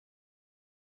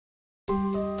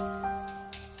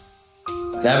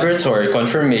Laboratory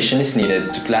confirmation is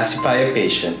needed to classify a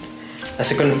patient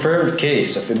as a confirmed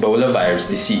case of Ebola virus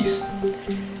disease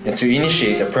and to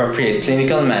initiate appropriate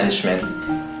clinical management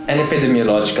and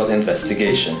epidemiological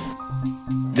investigation.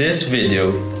 This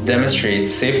video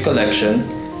demonstrates safe collection,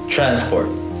 transport,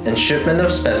 and shipment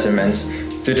of specimens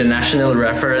to the National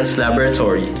Reference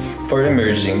Laboratory for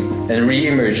Emerging and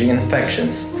Re-emerging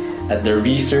Infections at the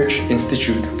Research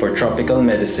Institute for Tropical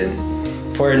Medicine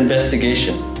for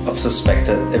investigation of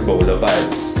suspected Ebola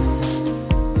virus.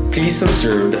 Please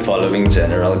observe the following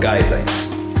general guidelines.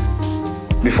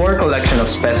 Before collection of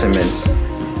specimens,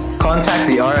 contact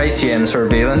the RITM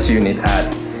surveillance unit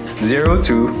at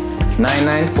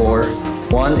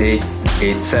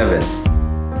 02-994-1887.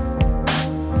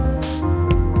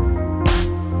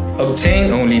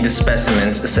 Obtain only the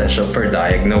specimens essential for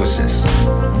diagnosis.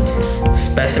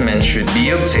 Specimens should be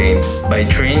obtained by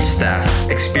trained staff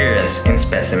experienced in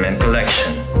specimen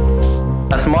collection.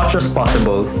 As much as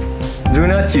possible, do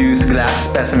not use glass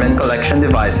specimen collection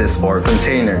devices or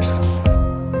containers.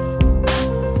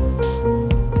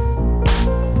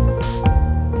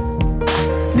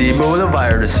 The Ebola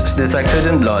virus is detected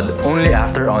in blood only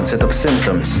after onset of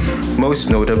symptoms, most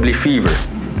notably fever.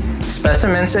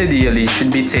 Specimens ideally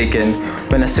should be taken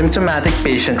when a symptomatic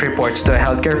patient reports to a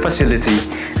healthcare facility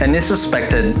and is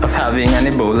suspected of having an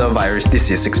Ebola virus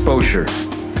disease exposure.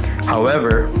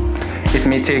 However, it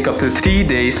may take up to 3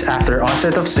 days after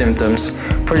onset of symptoms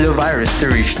for the virus to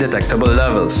reach detectable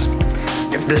levels.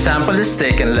 If the sample is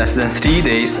taken less than 3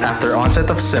 days after onset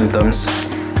of symptoms,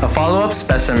 a follow-up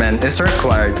specimen is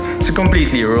required to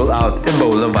completely rule out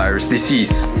Ebola virus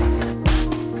disease.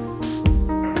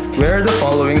 Wear the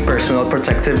following personal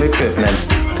protective equipment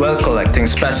while collecting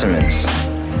specimens: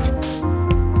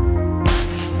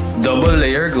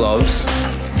 double-layer gloves,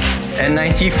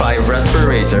 N95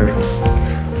 respirator,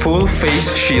 full face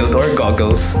shield or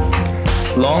goggles,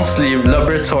 long-sleeve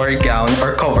laboratory gown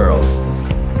or coverall.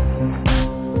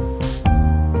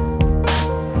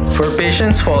 For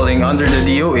patients falling under the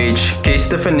DOH case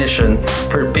definition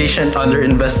for patient under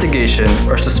investigation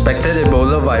or suspected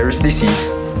Ebola virus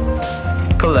disease,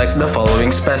 collect the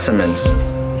following specimens: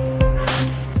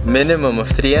 minimum of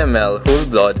 3 ml whole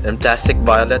blood and plastic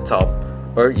violet top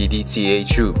or EDTA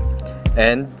tube,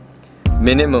 and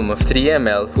minimum of 3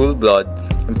 ml whole blood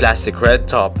and plastic red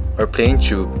top or plain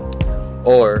tube,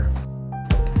 or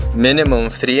minimum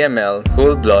of 3 ml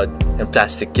whole blood and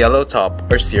plastic yellow top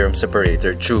or serum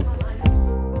separator tube.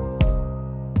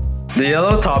 The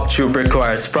yellow top tube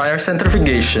requires prior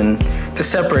centrifugation to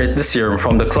separate the serum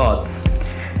from the clot.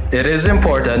 It is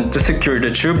important to secure the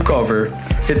tube cover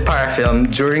with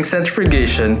parafilm during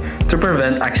centrifugation to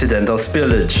prevent accidental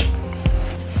spillage.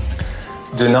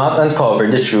 Do not uncover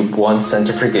the tube once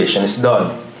centrifugation is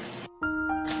done.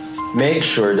 Make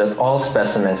sure that all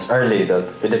specimens are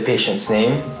labeled with the patient's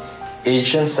name,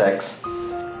 age and sex,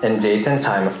 and date and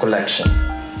time of collection.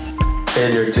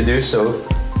 Failure to do so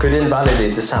could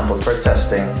invalidate the sample for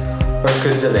testing or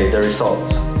could delay the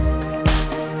results.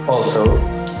 Also,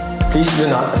 please do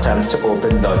not attempt to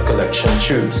open blood collection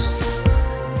tubes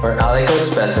or aliquot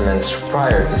specimens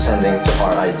prior to sending to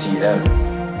RITM.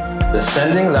 The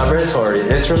sending laboratory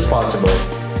is responsible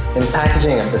in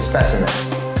packaging of the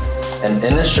specimens and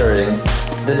in assuring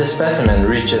that the specimen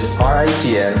reaches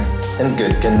RITM in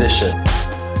good condition.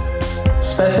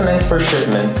 Specimens for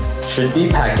shipment should be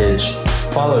packaged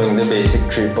following the basic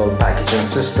triple packaging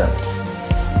system.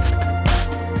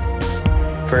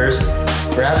 First,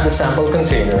 wrap the sample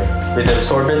container with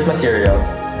absorbent material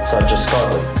such as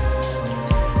cotton.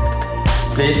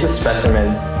 Place the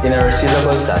specimen in a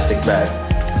resealable plastic bag.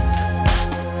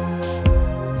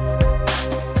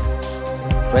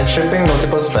 When shipping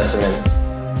multiple specimens,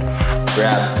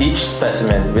 wrap each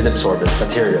specimen with absorbent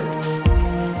material.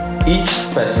 Each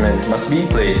specimen must be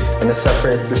placed in a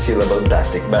separate resealable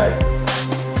plastic bag.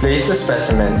 Place the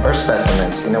specimen or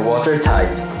specimens in a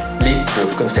watertight,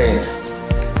 leak-proof container.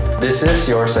 This is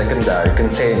your secondary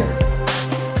container.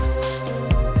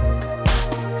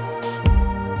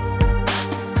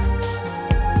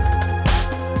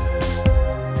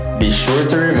 Be sure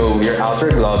to remove your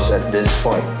outer gloves at this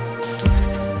point.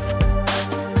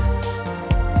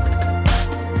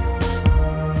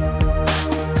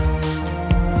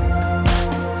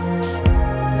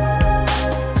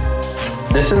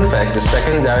 Disinfect the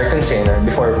secondary container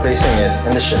before placing it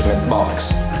in the shipment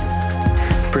box.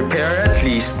 Prepare at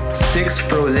least 6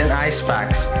 frozen ice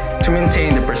packs to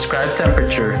maintain the prescribed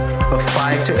temperature of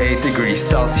 5 to 8 degrees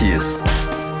Celsius.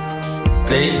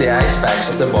 Place the ice packs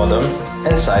at the bottom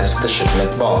and sides of the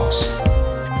shipment box.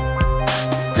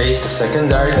 Place the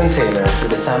secondary container with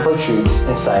the sample tubes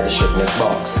inside the shipment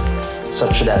box.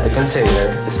 such that the container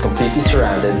is completely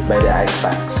surrounded by the ice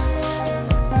packs.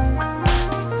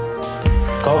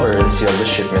 Cover and seal the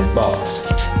shipment box.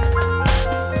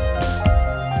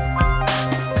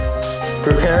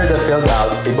 Prepare the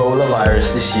filled-out Ebola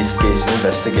virus disease case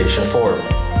investigation form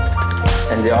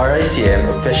and the RITM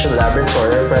official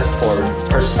laboratory request form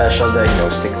for special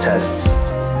diagnostic tests.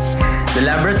 The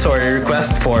laboratory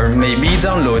request form may be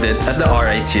downloaded at the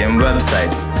RITM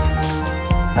website.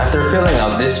 After filling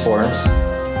out these forms,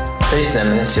 place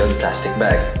them in a sealed plastic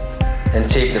bag and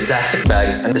tape the plastic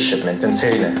bag on the shipment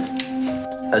container.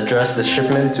 Address the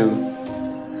shipment to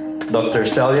Dr.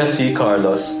 Celia C.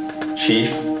 Carlos,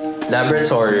 Chief,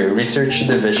 Laboratory Research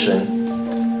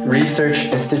Division,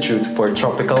 Research Institute for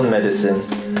Tropical Medicine,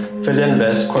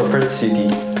 Philinvest Corporate City,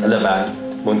 Alabang,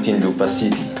 Muntinlupa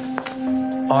City.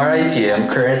 RITM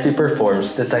currently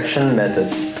performs detection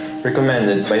methods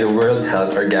recommended by the World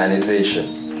Health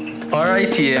Organization.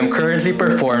 RITM currently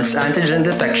performs antigen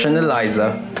detection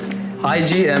ELISA,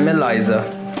 IgM ELISA,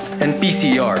 and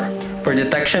PCR for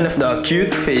detection of the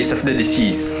acute phase of the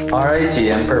disease.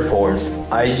 RITM performs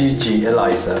IgG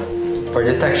ELISA for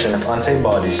detection of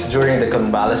antibodies during the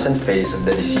convalescent phase of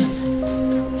the disease.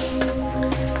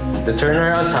 The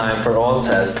turnaround time for all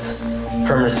tests,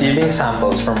 from receiving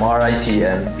samples from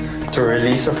RITM to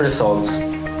release of results,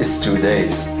 is 2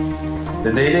 days.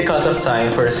 The daily cutoff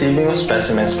time for receiving of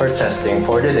specimens for testing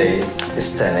for the day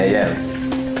is 10 a.m.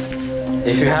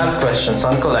 If you have questions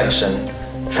on collection,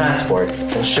 transport,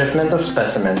 and shipment of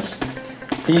specimens,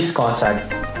 please contact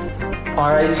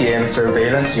RITM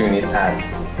Surveillance Unit at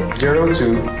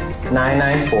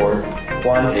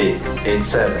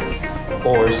 02-994-1887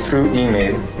 or through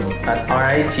email at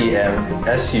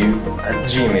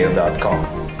ritmsu@gmail.com.